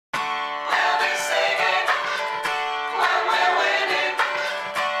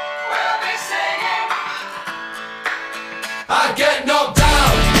get knocked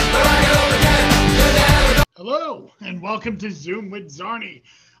down, but I get up again. You're never. Hello, and welcome to Zoom with Czarny.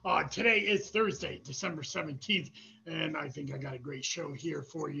 Today is Thursday, December 17th, and I think I got a great show here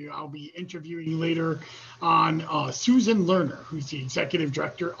for you. I'll be interviewing later on Susan Lerner, who's the Executive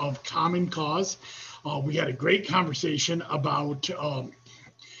Director of Common Cause. We had a great conversation about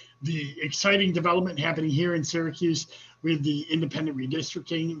the exciting development happening here in Syracuse with the independent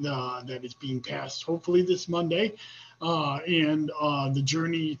redistricting that is being passed hopefully this Monday, and the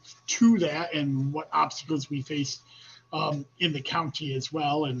journey to that and what obstacles we face in the county as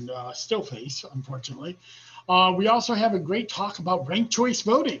well, and still face, unfortunately. We also have a great talk about ranked choice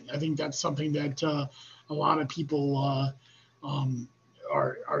voting. I think that's something that a lot of people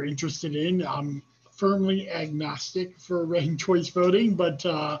are interested in. I'm firmly agnostic for ranked choice voting, but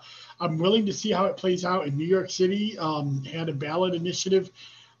I'm willing to see how it plays out. In New York City, had a ballot initiative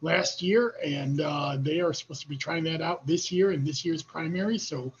last year, and they are supposed to be trying that out this year in this year's primary.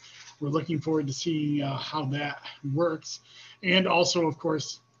 So we're looking forward to seeing how that works. And also, of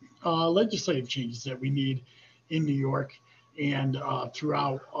course, legislative changes that we need in New York and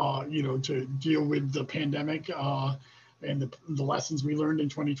throughout, to deal with the pandemic and the lessons we learned in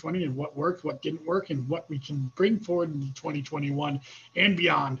 2020 and what worked, what didn't work, and what we can bring forward in 2021 and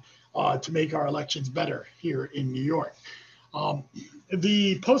beyond to make our elections better here in New York.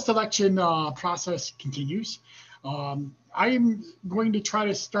 The post-election process continues. I am going to try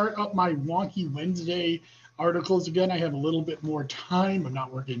to start up my wonky Wednesday articles again. I have a little bit more time. I'm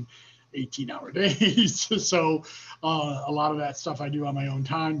not working 18-hour days. So a lot of that stuff I do on my own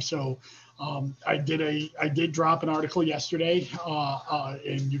time. So I did drop an article yesterday,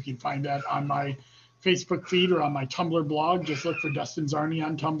 and you can find that on my Facebook feed or on my Tumblr blog. Just look for Dustin Czarny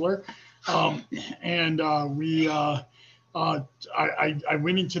on Tumblr. I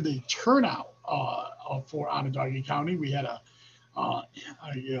went into the turnout for Onondaga County. We had a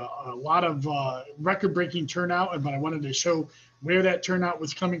lot of record-breaking turnout, but I wanted to show where that turnout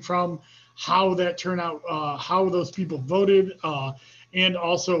was coming from, how that turnout, how those people voted, and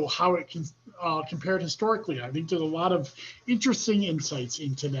also how it can compared historically. I think there's a lot of interesting insights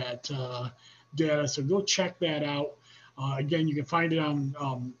into that data, so go check that out. Again, you can find it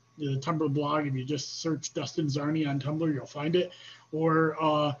on the Tumblr blog. If you just search Dustin Czarny on Tumblr, you'll find it,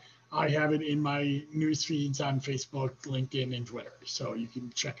 or I have it in my news feeds on Facebook, LinkedIn, and Twitter, so you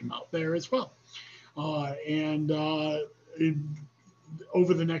can check them out there as well.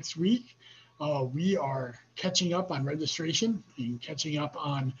 Over the next week, we are catching up on registration and catching up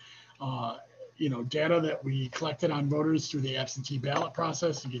on data that we collected on voters through the absentee ballot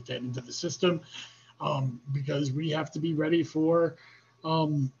process to get that into the system, because we have to be ready for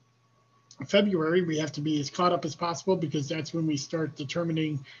February. We have to be as caught up as possible, because that's when we start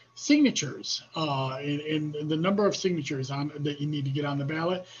determining signatures and the number of signatures that you need to get on the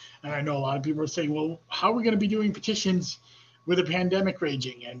ballot. And I know a lot of people are saying, well, how are we going to be doing petitions with a pandemic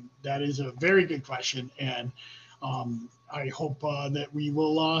raging? And that is a very good question. And I hope that we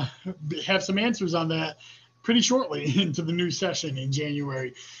will have some answers on that pretty shortly into the new session in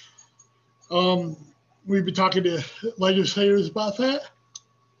January. We've been talking to legislators about that,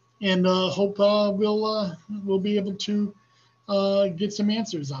 and hope we'll be able to get some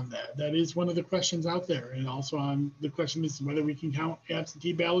answers on that. That is one of the questions out there. And also on the question is whether we can count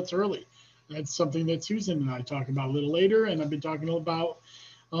absentee ballots early. That's something that Susan and I talk about a little later, and I've been talking about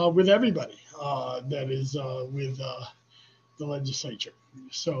with everybody that is with the legislature.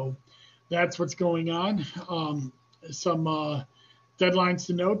 So that's what's going on. Some deadlines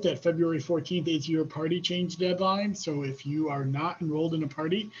to note: that February 14th is your party change deadline. So if you are not enrolled in a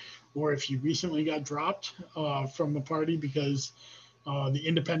party, or if you recently got dropped from a party because the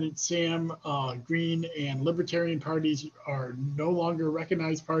independent, SAM, Green, and Libertarian parties are no longer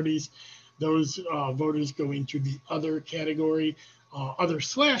recognized parties, those voters go into the other category,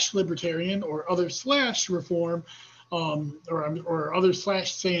 other/Libertarian or other/Reform, or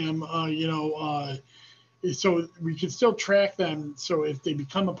other/SAM, so we can still track them. So if they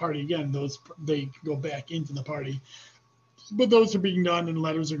become a party again, they go back into the party. But those are being done, and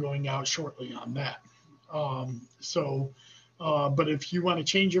letters are going out shortly on that. But if you want to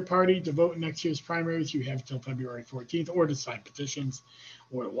change your party to vote in next year's primaries, you have till February 14th, or to sign petitions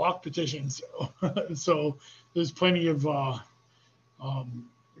or to walk petitions. So there's plenty of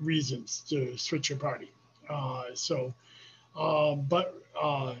reasons to switch your party.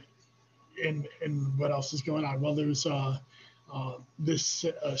 And what else is going on? Well, there's this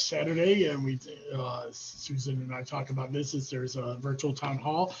Saturday, and Susan and I talk about this, there's a virtual town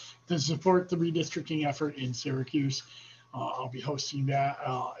hall to support the redistricting effort in Syracuse. I'll be hosting that,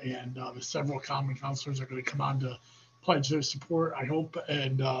 and several common councilors are going to come on to pledge their support, I hope,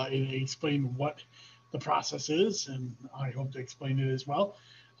 and explain what the process is, and I hope to explain it as well.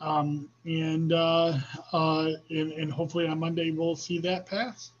 And hopefully on Monday we'll see that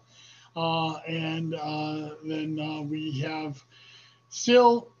pass. Then we have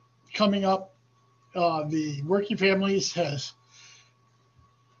still coming up, the Working Families has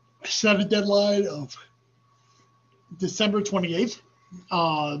set a deadline of December 28th.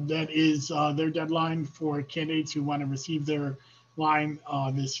 That is their deadline for candidates who want to receive their line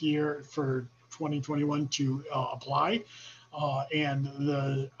this year for 2021 to apply. And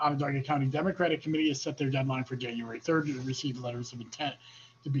the Onondaga County Democratic Committee has set their deadline for January 3rd to receive letters of intent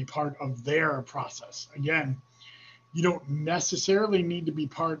to be part of their process. Again, you don't necessarily need to be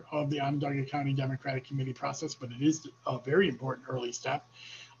part of the Onondaga County Democratic Committee process, but it is a very important early step.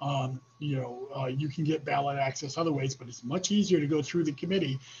 You can get ballot access other ways, but it's much easier to go through the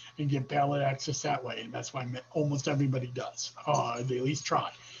committee and get ballot access that way. And that's why almost everybody does. They at least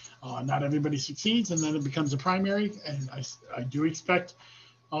try. Not everybody succeeds, and then it becomes a primary. And I do expect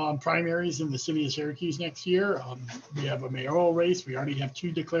primaries in the city of Syracuse next year. We have a mayoral race. We already have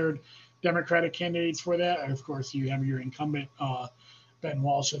 2 declared Democratic candidates for that. And of course, you have your incumbent, Ben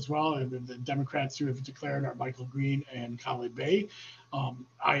Walsh, as well. And the Democrats who have declared are Michael Green and Khalid Bey.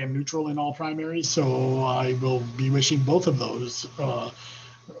 I am neutral in all primaries, so I will be wishing both of those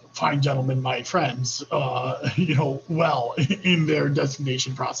fine gentlemen, my friends, well in their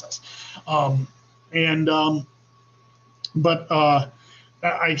designation process. But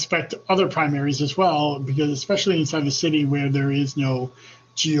I expect other primaries as well, because especially inside the city where there is no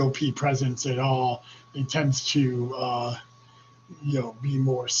GOP presence at all, it tends to, be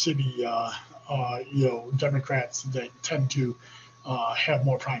more city, Democrats that tend to have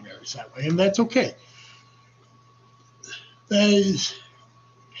more primaries that way, and that's okay. That is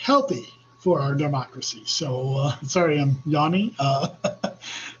healthy for our democracy. So sorry, I'm yawning.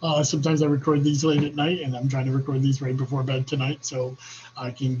 Sometimes I record these late at night, and I'm trying to record these right before bed tonight, so I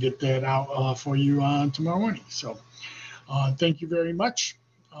can get that out for you tomorrow morning. So thank you very much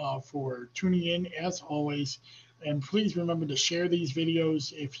for tuning in as always. And please remember to share these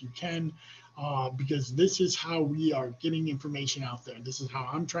videos if you can, because this is how we are getting information out there. This is how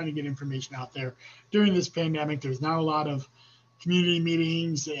I'm trying to get information out there during this pandemic. There's not a lot of community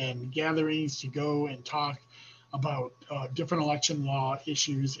meetings and gatherings to go and talk about different election law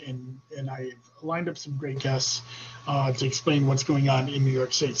issues. And I've lined up some great guests to explain what's going on in New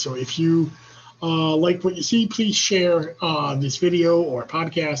York State. So if you like what you see, please share this video or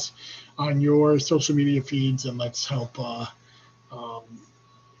podcast on your social media feeds, and let's help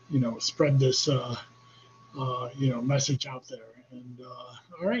spread this message out there. And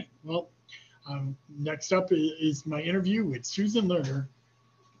all right, well, next up is my interview with Susan Lerner,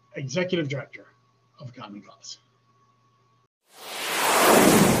 Executive Director of Common Cause.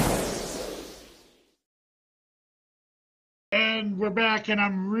 And we're back, and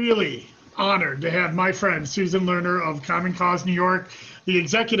I'm really honored to have my friend Susan Lerner of Common Cause New York, the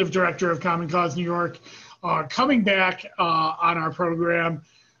Executive Director of Common Cause New York, coming back on our program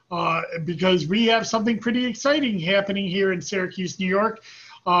because we have something pretty exciting happening here in Syracuse, New York.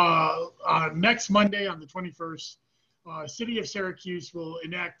 Next Monday on the 21st, City of Syracuse will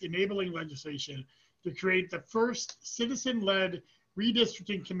enact enabling legislation to create the first citizen-led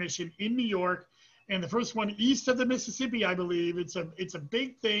redistricting commission in New York, and the first one east of the Mississippi, I believe. It's a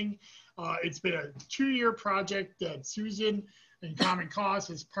big thing. It's been a 2-year project that Susan and Common Cause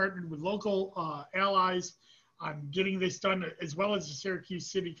has partnered with local allies on getting this done, as well as the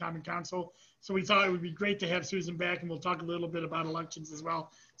Syracuse City Common Council. So we thought it would be great to have Susan back, and we'll talk a little bit about elections as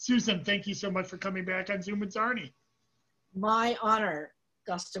well. Susan, thank you so much for coming back on Zoom with Czarny. My honor,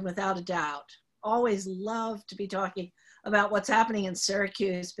 Dustin, without a doubt. Always love to be talking about what's happening in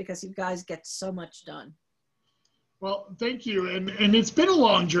Syracuse because you guys get so much done. Well, thank you. And it's been a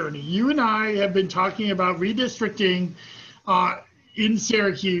long journey. You and I have been talking about redistricting in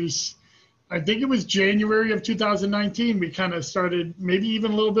Syracuse. I think it was January of 2019. We kind of started, maybe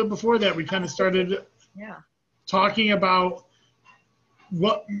even a little bit before that, we kind of started talking about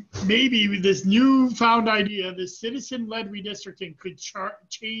what maybe this newfound idea, this citizen-led redistricting could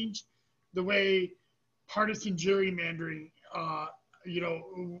change the way partisan gerrymandering,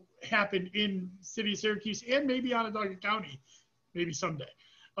 happened in city of Syracuse and maybe Onondaga County, maybe someday.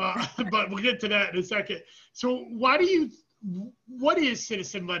 But we'll get to that in a second. So what is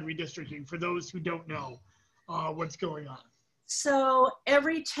citizen-led redistricting for those who don't know what's going on? So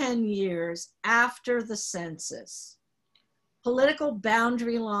every 10 years after the census, political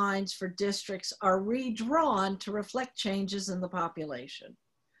boundary lines for districts are redrawn to reflect changes in the population.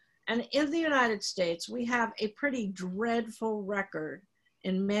 And in the United States, we have a pretty dreadful record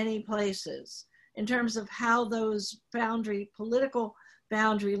in many places in terms of how those political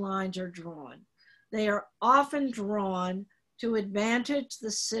boundary lines are drawn. They are often drawn to advantage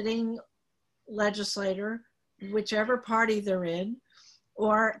the sitting legislator, whichever party they're in,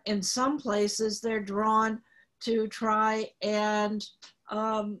 or in some places they're drawn to try and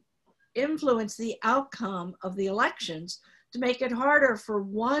influence the outcome of the elections to make it harder for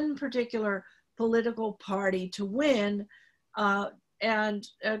one particular political party to win and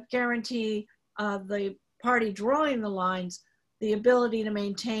guarantee the party drawing the lines the ability to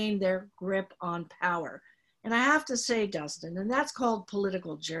maintain their grip on power. And I have to say, Dustin, and that's called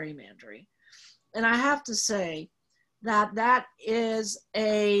political gerrymandering. And I have to say that that is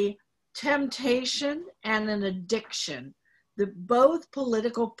a temptation and an addiction that both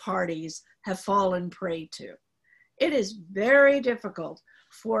political parties have fallen prey to. It is very difficult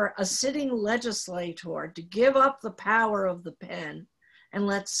for a sitting legislator to give up the power of the pen and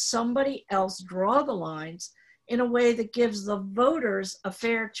let somebody else draw the lines in a way that gives the voters a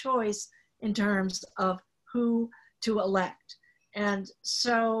fair choice in terms of who to elect. And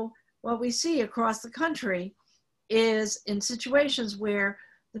so what we see across the country is in situations where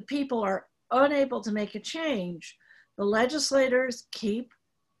the people are unable to make a change, the legislators keep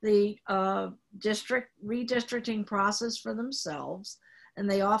the redistricting process for themselves, and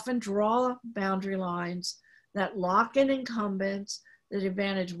they often draw boundary lines that lock in incumbents that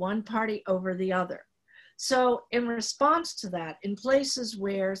advantage one party over the other. So in response to that, in places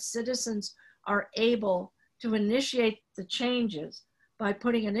where citizens are able to initiate the changes by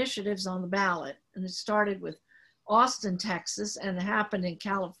putting initiatives on the ballot, and it started with Austin, Texas, and it happened in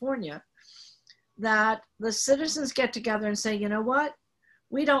California, that the citizens get together and say, you know what?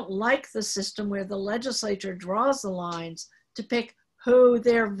 We don't like the system where the legislature draws the lines to pick who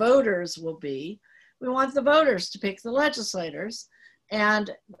their voters will be. We want the voters to pick the legislators.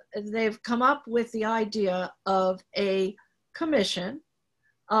 And they've come up with the idea of a commission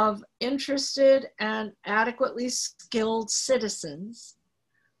of interested and adequately skilled citizens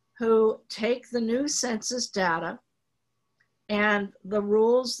who take the new census data and the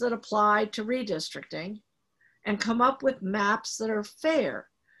rules that apply to redistricting and come up with maps that are fair,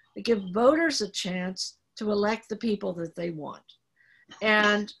 that give voters a chance to elect the people that they want.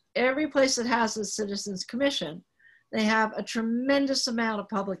 And every place that has a citizens commission, they have a tremendous amount of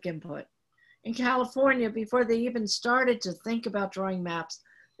public input. In California, before they even started to think about drawing maps,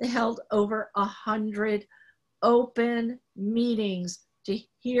 they held over 100 open meetings to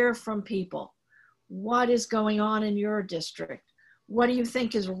hear from people. What is going on in your district? What do you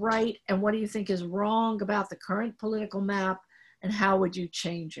think is right and what do you think is wrong about the current political map, and how would you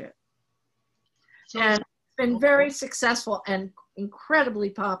change it? And it's been very successful and incredibly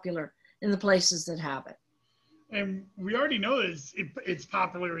popular in the places that have it. And we already know it's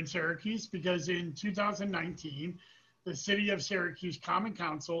popular in Syracuse because in 2019, the City of Syracuse Common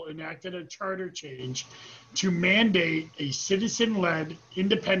Council enacted a charter change to mandate a citizen-led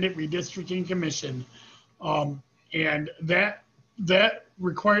independent redistricting commission. And that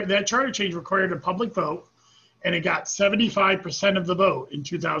charter change required a public vote, and it got 75% of the vote in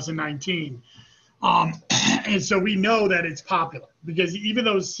 2019. And so we know that it's popular because even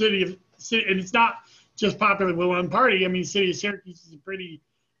though and it's not just popular with one party. I mean, City of Syracuse is a pretty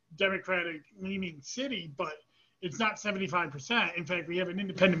Democratic leaning city, but it's not 75%. In fact, we have an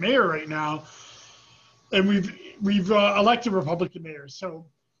independent mayor right now, and we've elected Republican mayors. So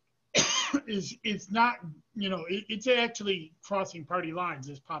it's not, it's actually crossing party lines,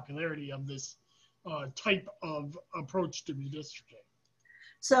 this popularity of this type of approach to redistricting.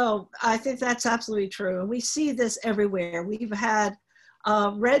 So I think that's absolutely true. And we see this everywhere. We've had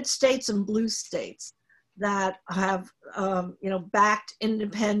red states and blue states that have, backed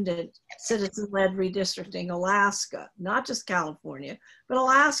independent citizen-led redistricting. Alaska, not just California, but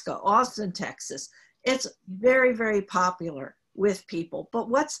Alaska, Austin, Texas. It's very, very popular with people. But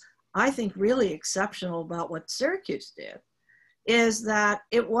what's, I think, really exceptional about what Syracuse did is that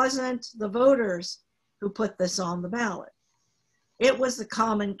it wasn't the voters who put this on the ballot. It was the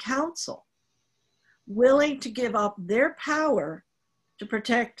Common Council willing to give up their power to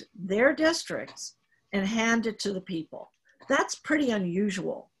protect their districts and hand it to the people. That's pretty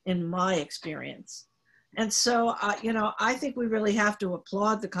unusual in my experience. And so, I think we really have to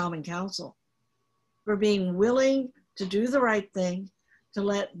applaud the Common Council for being willing to do the right thing, to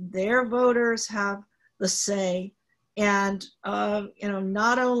let their voters have the say, and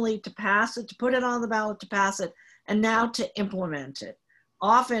not only to pass it, to put it on the ballot, to pass it, and now to implement it.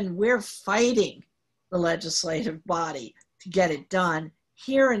 Often we're fighting the legislative body to get it done.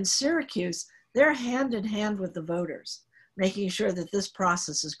 here in Syracuse, they're hand in hand with the voters, making sure that this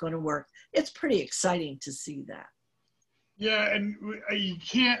process is going to work. It's pretty exciting to see that. Yeah, and you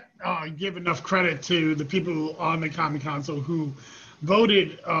can't give enough credit to the people on the Common Council who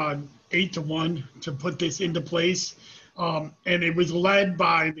voted 8-1 to put this into place. And it was led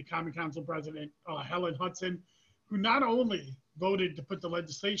by the Common Council President, Helen Hudson, who not only voted to put the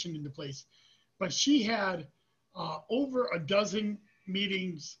legislation into place, but she had over a dozen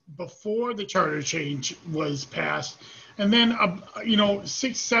meetings before the charter change was passed. And then,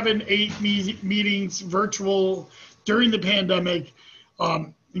 6, 7, 8 meetings virtual during the pandemic,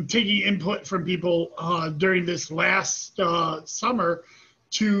 and taking input from people during this last summer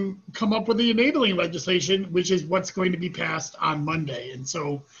to come up with the enabling legislation, which is what's going to be passed on Monday. And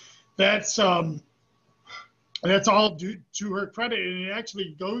so that's all due to her credit, and it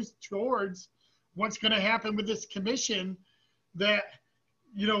actually goes towards what's going to happen with this commission that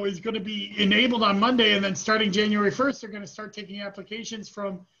is going to be enabled on Monday, and then starting January 1st, they're going to start taking applications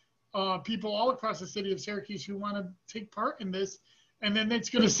from people all across the city of Syracuse who want to take part in this. And then it's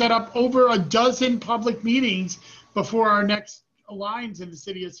going to set up over a dozen public meetings before our next lines in the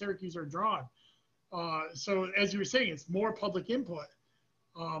city of Syracuse are drawn. So as you were saying, it's more public input.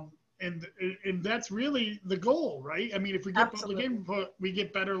 And that's really the goal, right? I mean, if we get public input, we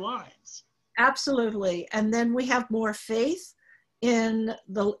get better lines. Absolutely. And then we have more faith in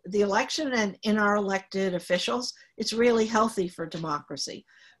the election and in our elected officials. It's really healthy for democracy.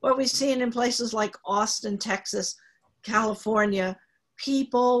 What we've seen in places like Austin, Texas, California,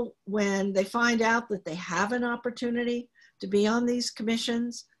 people, when they find out that they have an opportunity to be on these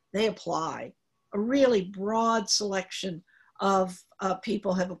commissions, they apply. A really broad selection of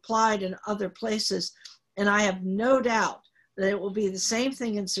people have applied in other places. And I have no doubt that it will be the same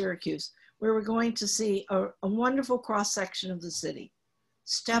thing in Syracuse, where we're going to see a wonderful cross-section of the city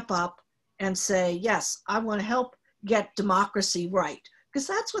step up and say, yes, I want to help get democracy right. Because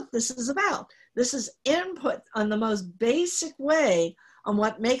that's what this is about. This is input on the most basic way on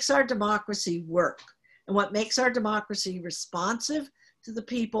what makes our democracy work and what makes our democracy responsive to the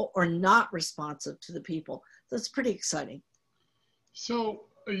people or not responsive to the people. So it's pretty exciting. So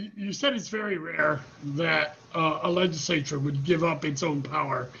you said it's very rare that a legislature would give up its own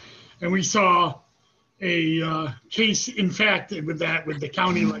power. And we saw a case, in fact, with the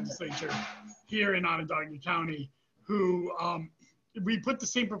county legislature here in Onondaga County, who we put the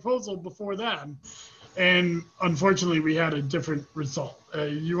same proposal before them, and unfortunately we had a different result.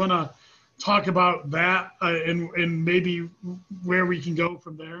 You want to talk about that and maybe where we can go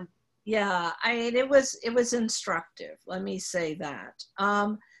from there? Yeah, I mean, it was instructive. Let me say that.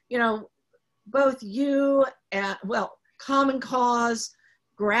 Both you and, Common Cause,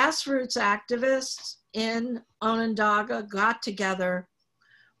 grassroots activists in Onondaga got together.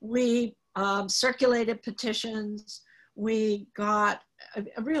 We circulated petitions. We got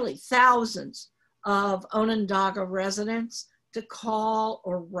really thousands of Onondaga residents to call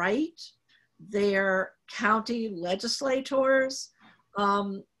or write their county legislators.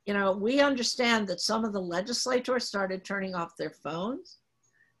 We understand that some of the legislators started turning off their phones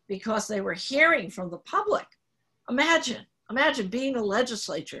because they were hearing from the public. Imagine being a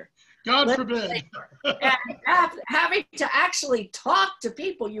legislator. God forbid. And having to actually talk to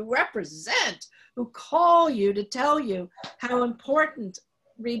people you represent who call you to tell you how important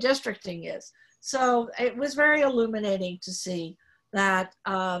redistricting is. So it was very illuminating to see that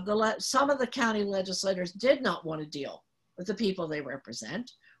some of the county legislators did not want to deal with the people they represent,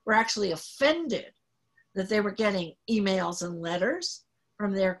 were actually offended that they were getting emails and letters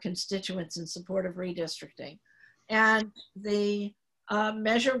from their constituents in support of redistricting. And the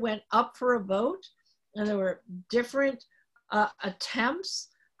measure went up for a vote, and there were different attempts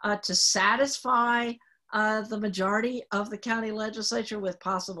to satisfy the majority of the county legislature with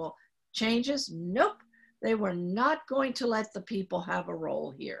possible changes. Nope, they were not going to let the people have a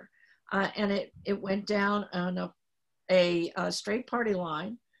role here. And it went down on a straight party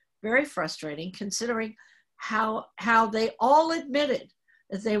line, very frustrating considering how they all admitted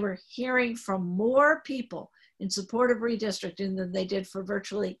that they were hearing from more people in support of redistricting than they did for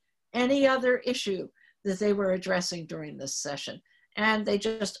virtually any other issue that they were addressing during this session. And they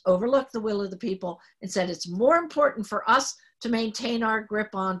just overlooked the will of the people and said it's more important for us to maintain our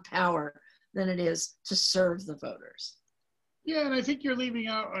grip on power than it is to serve the voters. Yeah, and I think you're leaving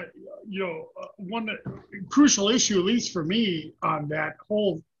out, one crucial issue, at least for me, on that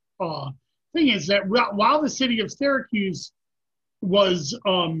whole thing is that while the city of Syracuse was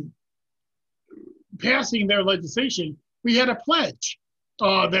passing their legislation, we had a pledge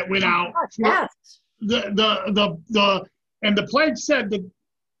that went out. Yes. And the pledge said that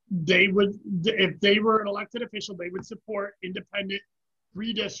they would, if they were an elected official, they would support independent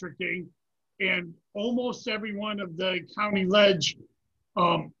redistricting. And almost every one of the county ledge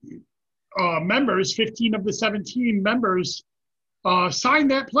um, members, 15 of the 17 members,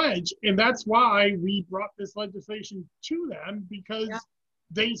 signed that pledge. And that's why we brought this legislation to them, because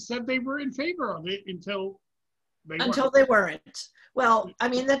they said they were in favor of it until they weren't. Well, I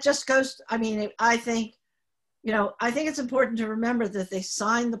mean, that just goes, I mean, I think it's important to remember that they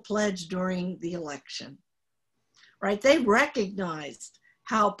signed the pledge during the election, right? They recognized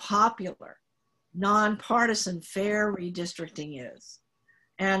how popular nonpartisan fair redistricting is.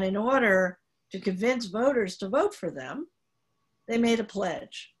 And in order to convince voters to vote for them, they made a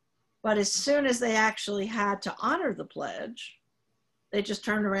pledge. But as soon as they actually had to honor the pledge, they just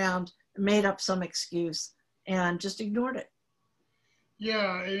turned around and made up some excuse and just ignored it.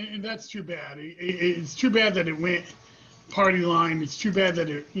 Yeah, and that's too bad. It's too bad that it went party line. It's too bad that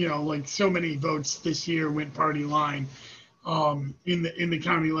it, like so many votes this year went party line in the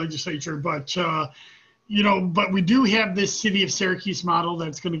county legislature. But but we do have this city of Syracuse model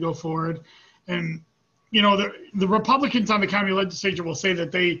that's going to go forward, and the Republicans on the county legislature will say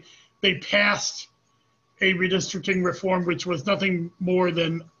that they passed a redistricting reform, which was nothing more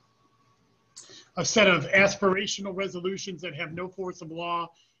than a set of aspirational resolutions that have no force of law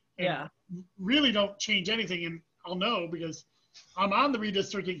and really don't change anything. And I'll know because I'm on the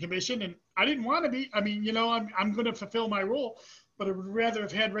redistricting commission and I didn't want to be. I mean, I'm going to fulfill my role, but I would rather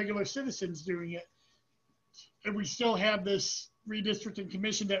have had regular citizens doing it. And we still have this redistricting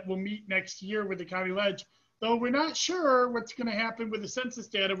commission that will meet next year with the county ledge, though we're not sure what's going to happen with the census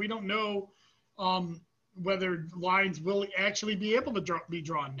data. We don't know whether lines will actually be able to be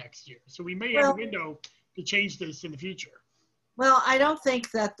drawn next year. So we may have a window to change this in the future. Well, I don't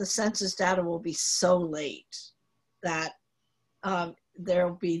think that the census data will be so late that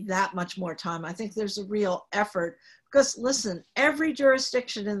there'll be that much more time. I think there's a real effort because listen, every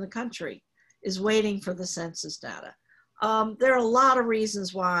jurisdiction in the country is waiting for the census data. There are a lot of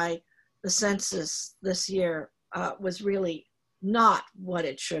reasons why the census this year was really not what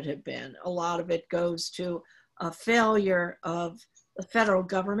it should have been. A lot of it goes to a failure of the federal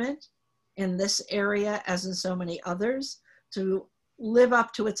government in this area, as in so many others, to live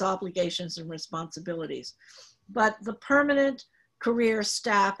up to its obligations and responsibilities. But the permanent career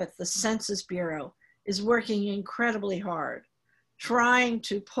staff at the Census Bureau is working incredibly hard, trying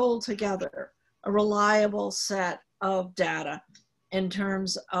to pull together a reliable set of data in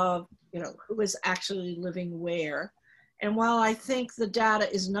terms of who is actually living where. And while I think the data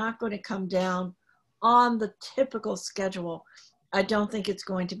is not going to come down on the typical schedule, I don't think it's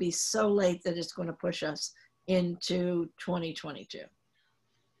going to be so late that it's going to push us into 2022.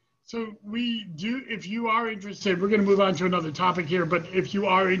 So if you are interested, we're going to move on to another topic here, but if you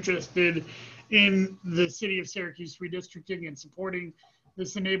are interested in the city of Syracuse redistricting and supporting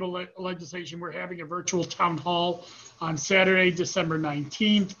this enable legislation, we're having a virtual town hall on Saturday, December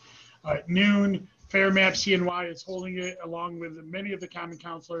 19th at noon. Fairmap CNY is holding it along with many of the common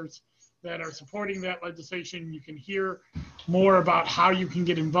councilors that are supporting that legislation. You can hear more about how you can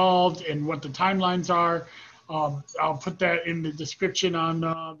get involved and what the timelines are. I'll put that in the description on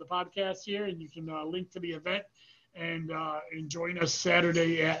the podcast here, and you can link to the event and join us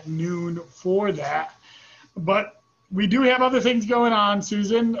Saturday at noon for that. But we do have other things going on,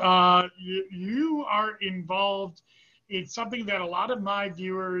 Susan. You are involved. It's something that a lot of my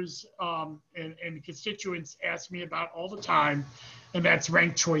viewers and constituents ask me about all the time, and that's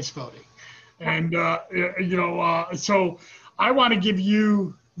ranked choice voting. And, so I want to give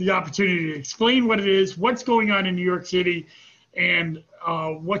you the opportunity to explain what it is, what's going on in New York City, and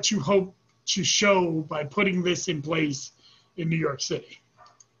what you hope to show by putting this in place in New York City.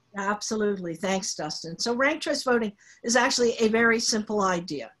 Absolutely. Thanks, Dustin. So ranked choice voting is actually a very simple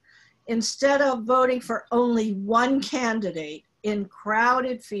idea. Instead of voting for only one candidate in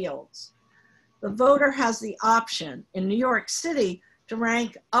crowded fields, the voter has the option in New York City to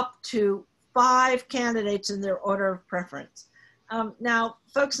rank up to 5 candidates in their order of preference. Now,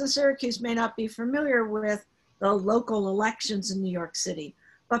 folks in Syracuse may not be familiar with the local elections in New York City,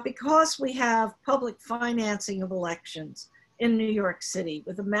 but because we have public financing of elections in New York City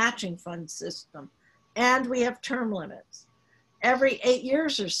with a matching fund system, and we have term limits, every 8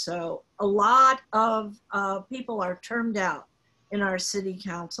 years or so, a lot of people are termed out in our city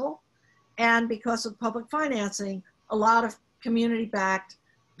council. And because of public financing, a lot of community-backed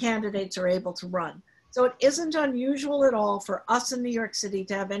candidates are able to run. So it isn't unusual at all for us in New York City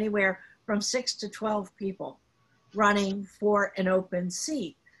to have anywhere from 6 to 12 people running for an open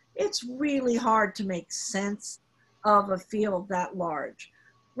seat. It's really hard to make sense of a field that large.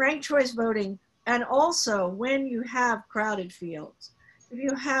 ranked choice voting, and also when you have crowded fields, if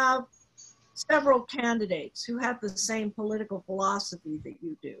you have several candidates who have the same political philosophy that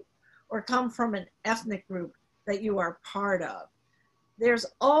you do, or come from an ethnic group that you are part of, there's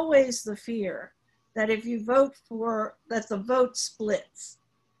always the fear that if you vote for, that the vote splits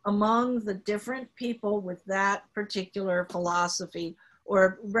among the different people with that particular philosophy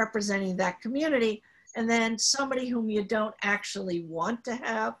or representing that community, and then somebody whom you don't actually want to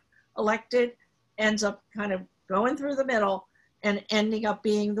have elected ends up kind of going through the middle and ending up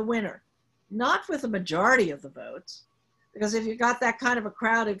being the winner. Not with a majority of the votes, because if you got that kind of a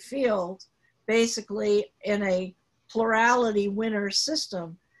crowded field, basically in a plurality winner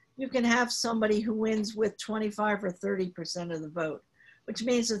system, you can have somebody who wins with 25 or 30% of the vote, which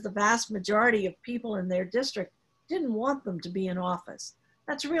means that the vast majority of people in their district didn't want them to be in office.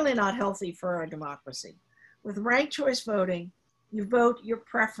 That's really not healthy for our democracy. With ranked choice voting, you vote your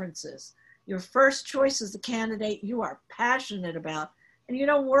preferences. Your first choice is the candidate you are passionate about, and you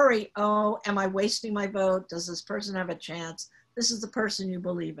don't worry, oh, am I wasting my vote? Does this person have a chance? This is the person you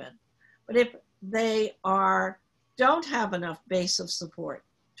believe in. But if they don't have enough base of support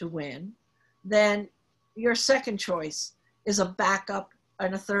to win, then your second choice is a backup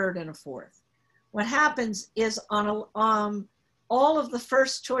and a third and a fourth. What happens is all of the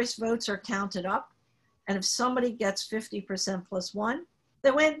first choice votes are counted up, and if somebody gets 50% plus one,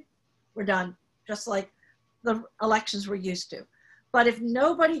 they win. We're done, just like the elections we're used to. But if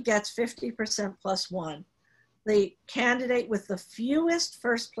nobody gets 50% plus one, the candidate with the fewest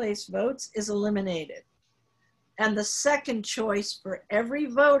first place votes is eliminated. And the second choice for every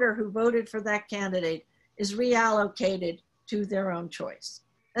voter who voted for that candidate is reallocated to their own choice.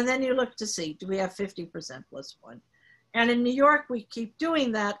 And then you look to see, do we have 50% plus one? And in New York, we keep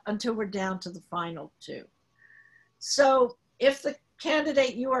doing that until we're down to the final two. So if the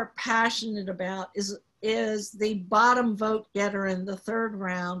candidate you are passionate about is the bottom vote getter in the third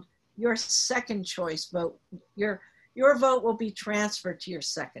round, your second choice vote, your vote will be transferred to your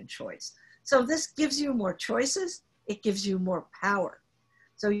second choice. So this gives you more choices, it gives you more power.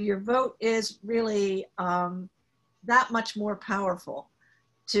 So your vote is really that much more powerful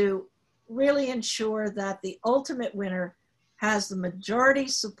to really ensure that the ultimate winner has the majority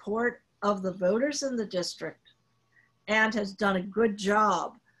support of the voters in the district and has done a good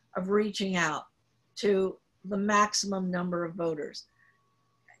job of reaching out to the maximum number of voters.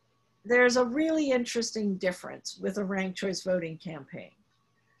 There's a really interesting difference with a ranked choice voting campaign.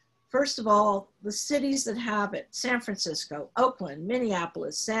 First of all, the cities that have it, San Francisco, Oakland,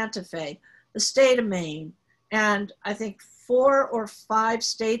 Minneapolis, Santa Fe, the state of Maine, and I think 4 or 5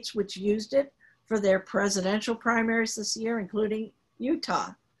 states which used it for their presidential primaries this year, including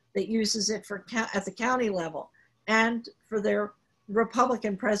Utah, that uses it for at the county level and for their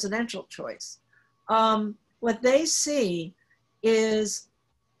Republican presidential choice. What they see is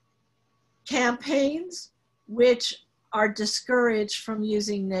campaigns which are discouraged from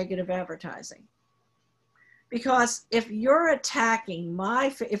using negative advertising. Because if you're attacking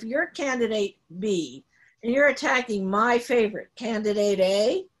if you're candidate B and you're attacking my favorite candidate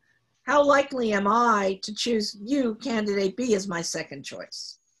A, how likely am I to choose you, candidate B, as my second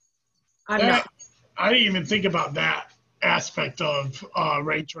choice? I'm not. I didn't even think about that aspect of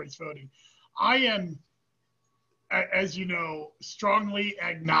ranked choice voting. I am, as you know, strongly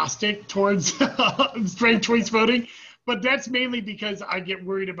agnostic towards ranked choice voting, but that's mainly because I get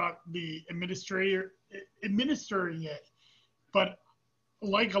worried about the administering it. But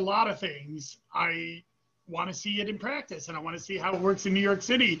like a lot of things, I want to see it in practice and I want to see how it works in New York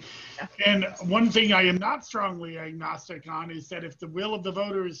City. And one thing I am not strongly agnostic on is that if the will of the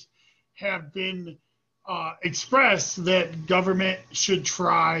voters have been expressed, that government should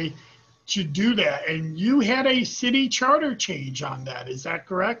try to do that. And you had a city charter change on that. Is that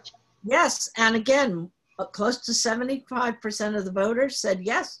correct? Yes. And again, close to 75% of the voters said,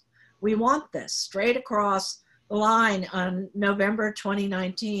 yes, we want this, straight across the line on November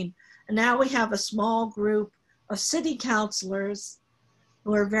 2019. And now we have a small group of city councilors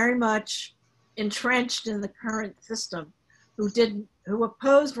who are very much entrenched in the current system, who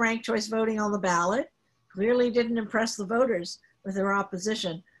opposed ranked choice voting on the ballot, clearly didn't impress the voters with their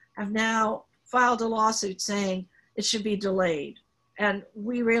opposition, have now filed a lawsuit saying it should be delayed. And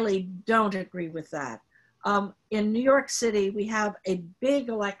we really don't agree with that. In New York City, we have a big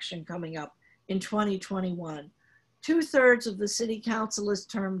election coming up in 2021. 2/3 of the city council is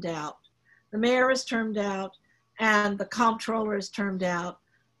termed out. The mayor is termed out and the comptroller is termed out.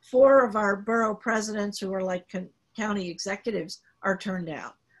 4 of our borough presidents, who are like county executives, are turned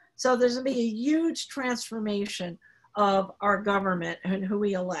out. So there's gonna be a huge transformation of our government and who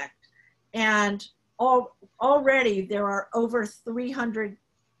we elect. And already there are over 300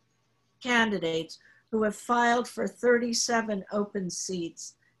 candidates who have filed for 37 open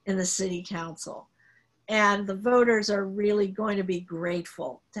seats in the city council. And the voters are really going to be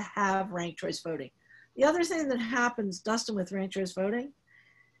grateful to have ranked choice voting. The other thing that happens, Dustin, with ranked choice voting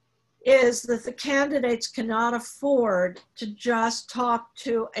is that the candidates cannot afford to just talk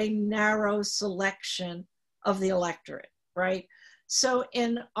to a narrow selection of the electorate, right? So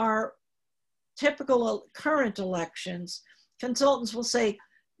in our typical current elections, consultants will say,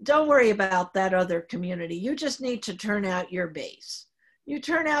 don't worry about that other community. You just need to turn out your base. You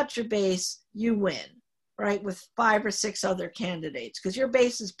turn out your base, you win, right? With 5 or 6 other candidates, because your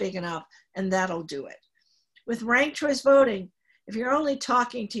base is big enough and that'll do it. With ranked choice voting, if you're only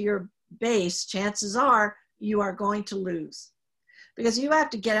talking to your base, chances are you are going to lose, because you have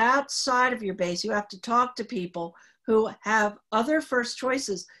to get outside of your base. You have to talk to people who have other first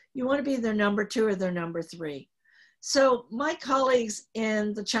choices. You want to be their number 2 or their number 3. So my colleagues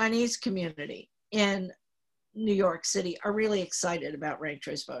in the Chinese community in New York City are really excited about ranked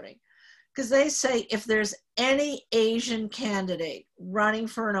choice voting, because they say if there's any Asian candidate running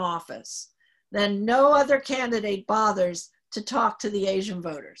for an office, then no other candidate bothers to talk to the Asian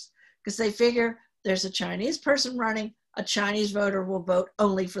voters, because they figure there's a Chinese person running, a Chinese voter will vote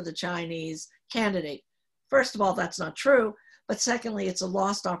only for the Chinese candidate. First of all, that's not true, but secondly, it's a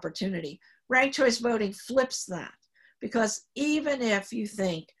lost opportunity. Ranked choice voting flips that, because even if you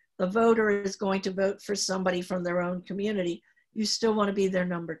think the voter is going to vote for somebody from their own community, you still want to be their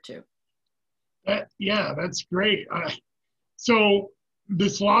number 2. Yeah, that's great. So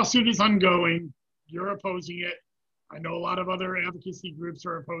this lawsuit is ongoing. You're opposing it. I know a lot of other advocacy groups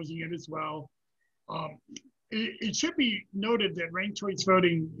are opposing it as well. It should be noted that ranked choice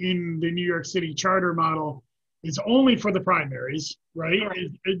voting in the New York City charter model is only for the primaries, right?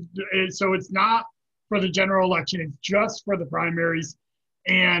 So it's not for the general election, it's just for the primaries.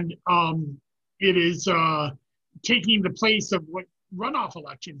 And it is taking the place of what runoff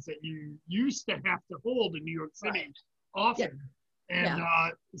elections that you used to have to hold in New York City often. And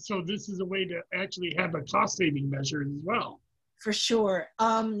so this is a way to actually have a cost saving measure as well. For sure.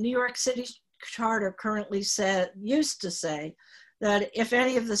 New York City's charter currently used to say that if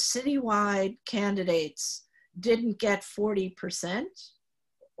any of the citywide candidates didn't get 40%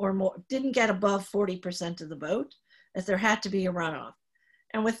 or more, didn't get above 40% of the vote, that there had to be a runoff.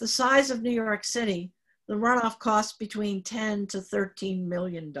 And with the size of New York City, the runoff costs between $10 to $13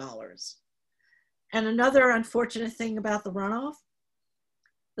 million. And another unfortunate thing about the runoff,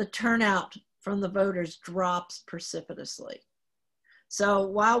 the turnout from the voters drops precipitously. So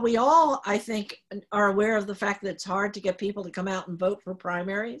while we all, I think, are aware of the fact that it's hard to get people to come out and vote for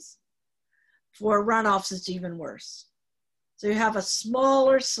primaries, for runoffs, it's even worse. So you have a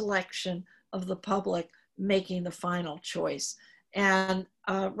smaller selection of the public making the final choice. And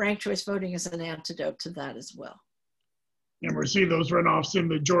ranked choice voting is an antidote to that as well. And we're seeing those runoffs in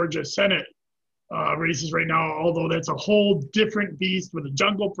the Georgia Senate races right now, although that's a whole different beast with a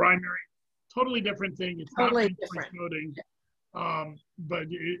jungle primary, totally different thing. It's totally not ranked choice voting. But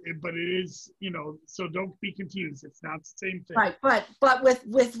it is, you know, so don't be confused. It's not the same thing. Right, but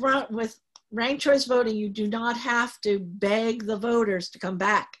with ranked choice voting, you do not have to beg the voters to come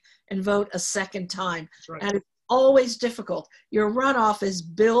back and vote a second time. That's right. And it's always difficult. Your runoff is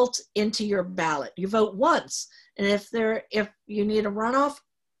built into your ballot. You vote once, and if you need a runoff,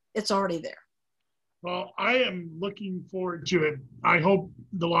 it's already there. Well, I am looking forward to it. I hope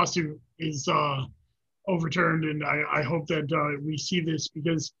the lawsuit is overturned, and I hope that we see this,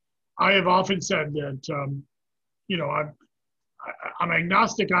 because I have often said that, you know, I'm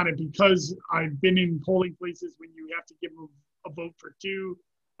agnostic on it, because I've been in polling places when you have to give a vote for 2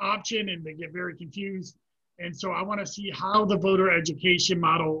 option and they get very confused. And so I want to see how the voter education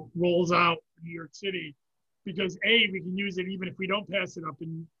model rolls out in New York City, because A, we can use it even if we don't pass it up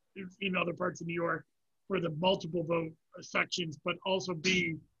in other parts of New York for the multiple vote sections, but also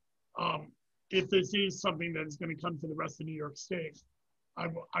B, if this is something that is going to come to the rest of New York State, I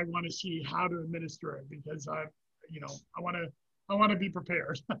want to see how to administer it, because I want to be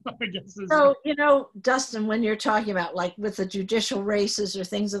prepared. I guess. So, you know, Dustin, when you're talking about like with the judicial races or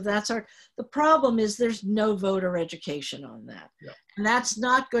things of that sort, the problem is there's no voter education on that. Yeah. And that's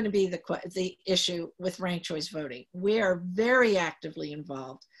not going to be the issue with ranked choice voting. We are very actively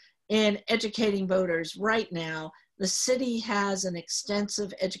involved in educating voters right now. The city has an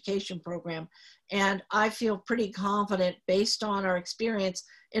extensive education program, and I feel pretty confident based on our experience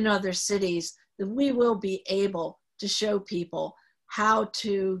in other cities that we will be able to show people how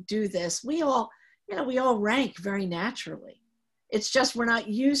to do this. We all, we all rank very naturally. It's just we're not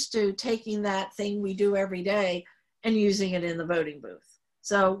used to taking that thing we do every day and using it in the voting booth.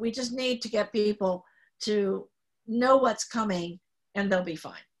 So we just need to get people to know what's coming, and they'll be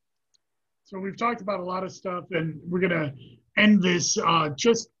fine. So we've talked about a lot of stuff, and we're going to end this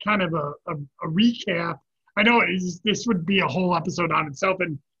just kind of a recap. I know this would be a whole episode on itself,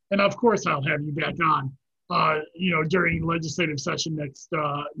 and of course I'll have you back on, during legislative session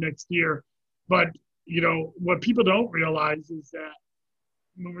next year. But what people don't realize is that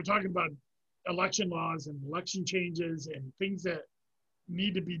when we're talking about election laws and election changes and things that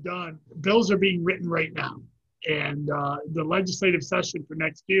need to be done, bills are being written right now, and the legislative session for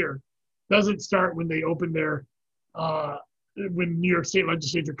next year doesn't start when they open their when New York State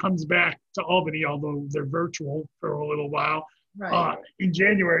Legislature comes back to Albany, although they're virtual for a little while. Right. In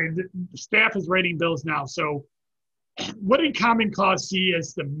January, the staff is writing bills now. So what did Common Cause see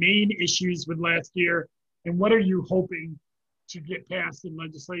as the main issues with last year, and what are you hoping to get passed in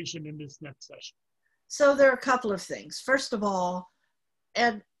legislation in this next session? So there are a couple of things. First of all,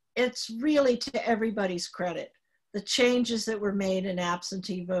 and it's really to everybody's credit, the changes that were made in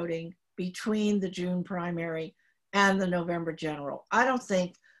absentee voting between the June primary and the November general. I don't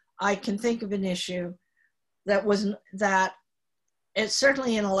think I can think of an issue that it's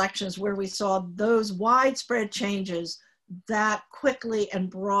certainly in elections where we saw those widespread changes that quickly and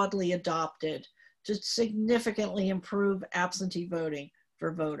broadly adopted to significantly improve absentee voting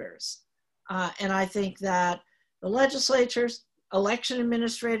for voters. And I think that the legislatures, election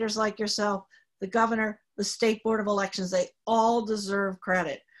administrators like yourself, the governor, the State Board of Elections, they all deserve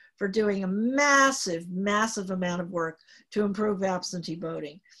credit for doing a massive, massive amount of work to improve absentee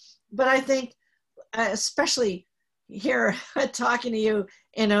voting. But I think, especially here talking to you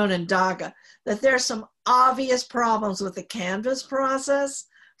in Onondaga, that there's some obvious problems with the canvass process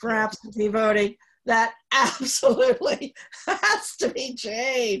for absentee voting that absolutely has to be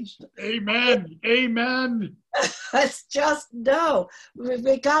changed. Amen. Amen. It's just, no.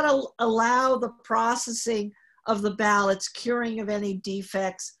 We got to allow the processing of the ballots, curing of any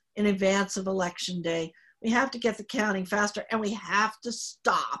defects in advance of election day. We have to get the counting faster, and we have to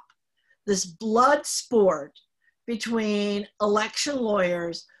stop this blood sport between election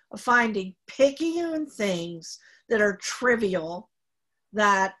lawyers of finding picayune things that are trivial,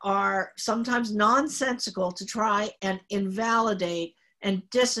 that are sometimes nonsensical, to try and invalidate and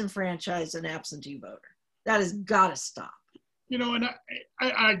disenfranchise an absentee voter. That has got to stop. And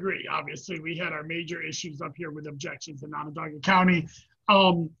I agree. Obviously, we had our major issues up here with objections in Onondaga County.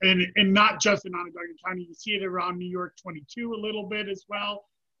 And not just in Onondaga County, you see it around New York 22 a little bit as well,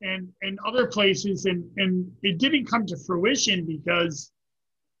 and other places. And it didn't come to fruition because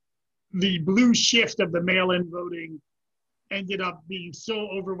the blue shift of the mail-in voting ended up being so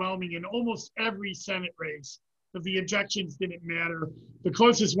overwhelming in almost every Senate race that the objections didn't matter. The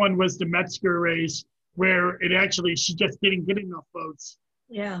closest one was the Metzger race, where she just didn't get enough votes.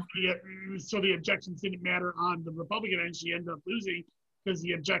 Yeah. So the objections didn't matter on the Republican end. She ended up losing because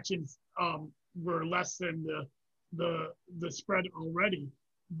the objections were less than the spread already.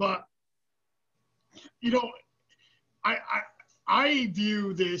 But I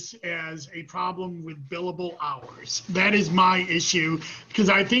view this as a problem with billable hours. That is my issue, because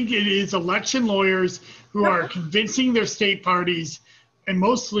I think it is election lawyers who are convincing their state parties, and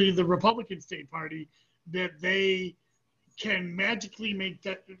mostly the Republican state party, that they can magically make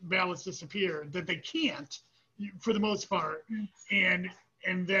that ballots disappear, that they can't for the most part, and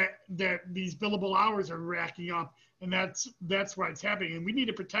that these billable hours are racking up, and that's why it's happening. And we need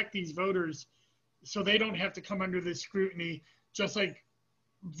to protect these voters so they don't have to come under this scrutiny, just like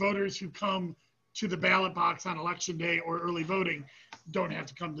voters who come to the ballot box on election day or early voting don't have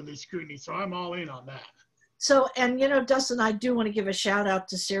to come to this scrutiny. So I'm all in on that. So, and Dustin, I do want to give a shout out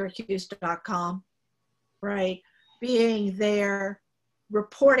to Syracuse.com, right? Being there,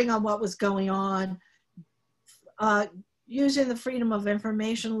 reporting on what was going on, using the Freedom of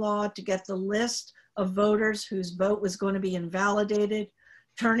Information law to get the list of voters whose vote was going to be invalidated,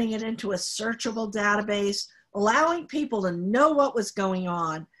 turning it into a searchable database, allowing people to know what was going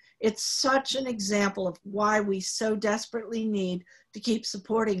on. It's such an example of why we so desperately need to keep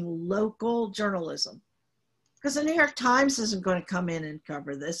supporting local journalism. Because the New York Times isn't going to come in and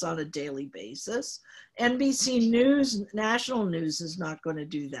cover this on a daily basis. NBC News, national news, is not going to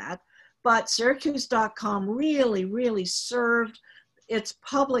do that. But Syracuse.com really, really served its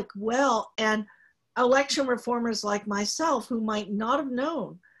public well. And election reformers like myself, who might not have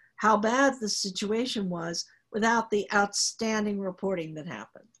known how bad the situation was without the outstanding reporting that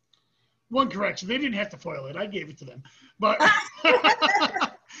happened. One correction, they didn't have to foil it. I gave it to them. But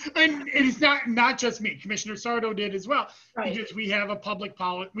and it's not just me. Commissioner Sardo did as well, Right. because we have a public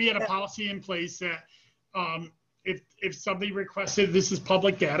policy. We had a policy in place that if somebody requested this is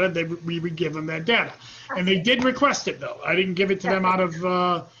public data, we would give them that data, and they did request it though. I didn't give it to them out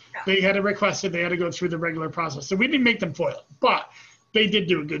of. They had to request it. They had to go through the regular process, so we didn't make them foil it, but they did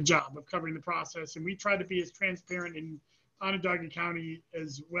do a good job of covering the process, and we tried to be as transparent in Onondaga County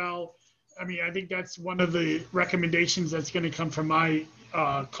as well. I mean, I think that's one of the recommendations that's going to come from my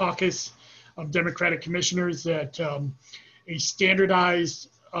caucus of Democratic commissioners, that a standardized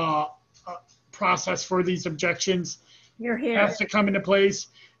process for these objections has to come into place.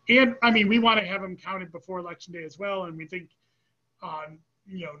 And I mean, we want to have them counted before Election Day as well. And we think,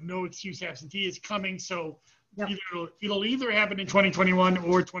 no excuse absentee is coming. So it'll either happen in 2021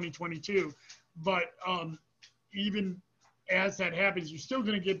 or 2022. But even as that happens, you're still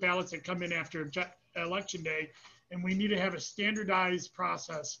going to get ballots that come in after Election Day. And we need to have a standardized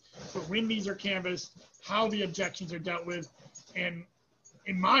process for when these are canvassed, how the objections are dealt with, and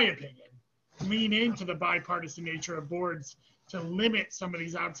in my opinion, lean into the bipartisan nature of boards to limit some of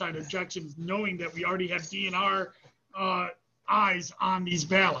these outside objections, knowing that we already have DNR eyes on these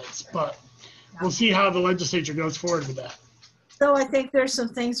ballots. But we'll see how the legislature goes forward with that. So I think there's some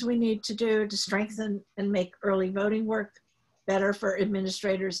things we need to do to strengthen and make early voting work better for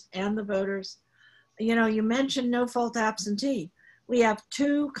administrators and the voters. You mentioned no fault absentee. We have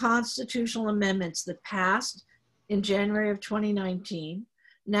 2 constitutional amendments that passed in January of 2019.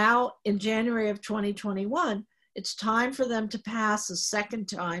 Now in January of 2021, it's time for them to pass a second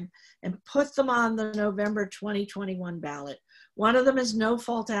time and put them on the November 2021 ballot. One of them is no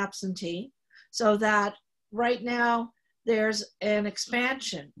fault absentee, so that right now there's an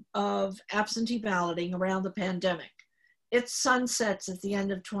expansion of absentee balloting around the pandemic. It sunsets at the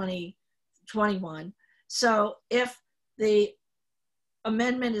end of 2021. So if the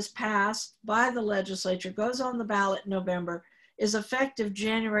amendment is passed by the legislature, goes on the ballot in November, is effective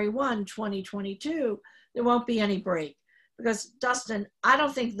January 1, 2022, there won't be any break. Because Dustin, I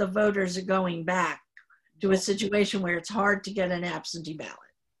don't think the voters are going back to a situation where it's hard to get an absentee ballot.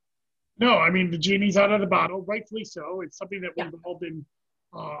 No, I mean, the genie's out of the bottle, rightfully so. It's something that we've all been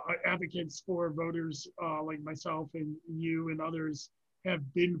advocates for, voters like myself and you and others have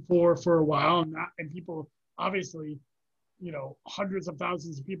been for a while. And people, obviously, hundreds of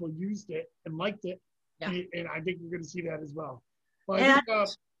thousands of people used it and liked it. Yeah. And I think we're going to see that as well. But and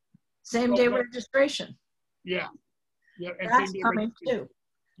same day registration. Yeah. Yeah. And that's coming too.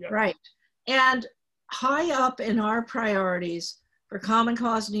 Yeah. Right. And high up in our priorities for Common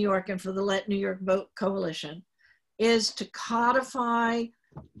Cause New York and for the Let New York Vote Coalition is to codify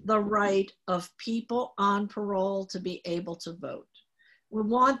the right of people on parole to be able to vote. We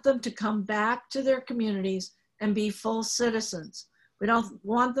want them to come back to their communities and be full citizens. We don't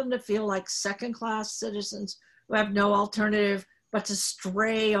want them to feel like second-class citizens who have no alternative but to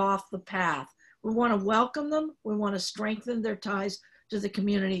stray off the path. We want to welcome them. We want to strengthen their ties to the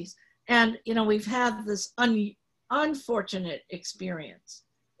communities. And, we've had this unfortunate experience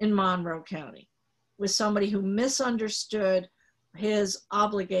in Monroe County with somebody who misunderstood his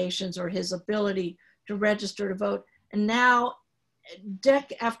obligations or his ability to register to vote. And now,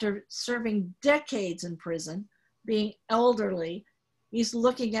 after serving decades in prison, being elderly, he's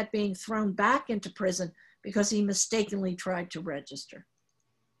looking at being thrown back into prison because he mistakenly tried to register.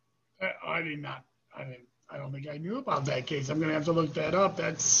 I don't think I knew about that case. I'm going to have to look that up.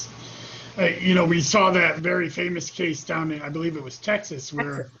 That's, we saw that very famous case down in, I believe it was Texas,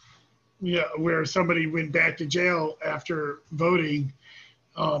 where somebody went back to jail after voting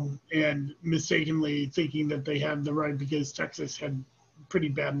and mistakenly thinking that they had the right because Texas had pretty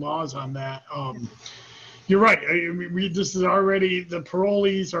bad laws on that. You're right. This is already, the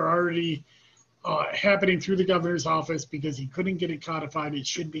parolees are already happening through the governor's office because he couldn't get it codified. It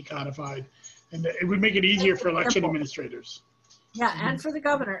should be codified. And it would make it easier for election administrators. Yeah, and for the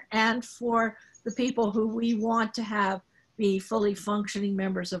governor and for the people who we want to have be fully functioning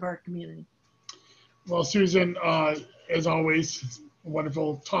members of our community. Well, Susan, as always,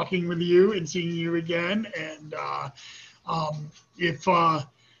 wonderful talking with you and seeing you again. And if, I'm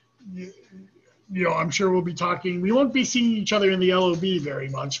sure we'll be talking. We won't be seeing each other in the LOB very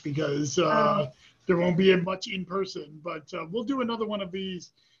much because there won't be much in person. But we'll do another one of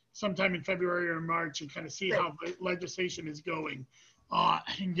these sometime in February or March and kind of see how the legislation is going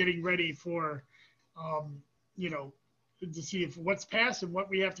and getting ready for, to see if what's passed and what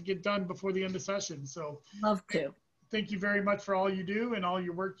we have to get done before the end of session. So love to. Thank you very much for all you do and all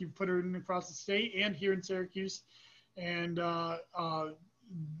your work you've put in across the state and here in Syracuse. And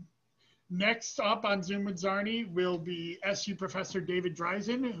Next up on Zoom with Czarny will be SU Professor David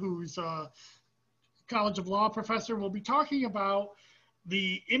Dreisen, who's a College of Law professor. We'll be talking about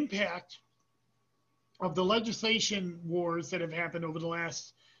the impact of the legislation wars that have happened over the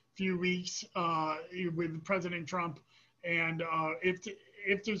last few weeks with President Trump, and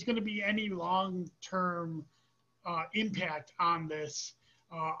if there's going to be any long-term impact on this,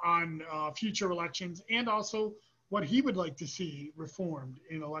 on future elections, and also what he would like to see reformed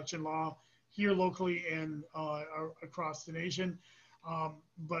in election law here locally and across the nation.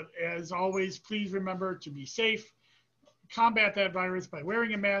 But as always, please remember to be safe, combat that virus by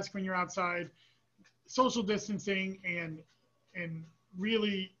wearing a mask when you're outside, social distancing, and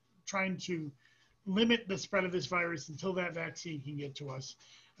really trying to limit the spread of this virus until that vaccine can get to us.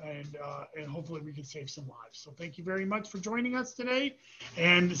 And hopefully we can save some lives. So thank you very much for joining us today.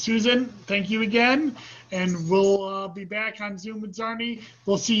 And Susan, thank you again. And we'll be back on Zoom with Czarny.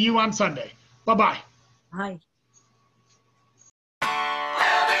 We'll see you on Sunday. Bye-bye. Hi.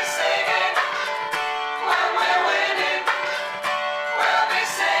 We'll be singing when we're winning. We'll be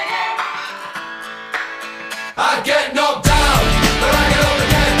singing. I get no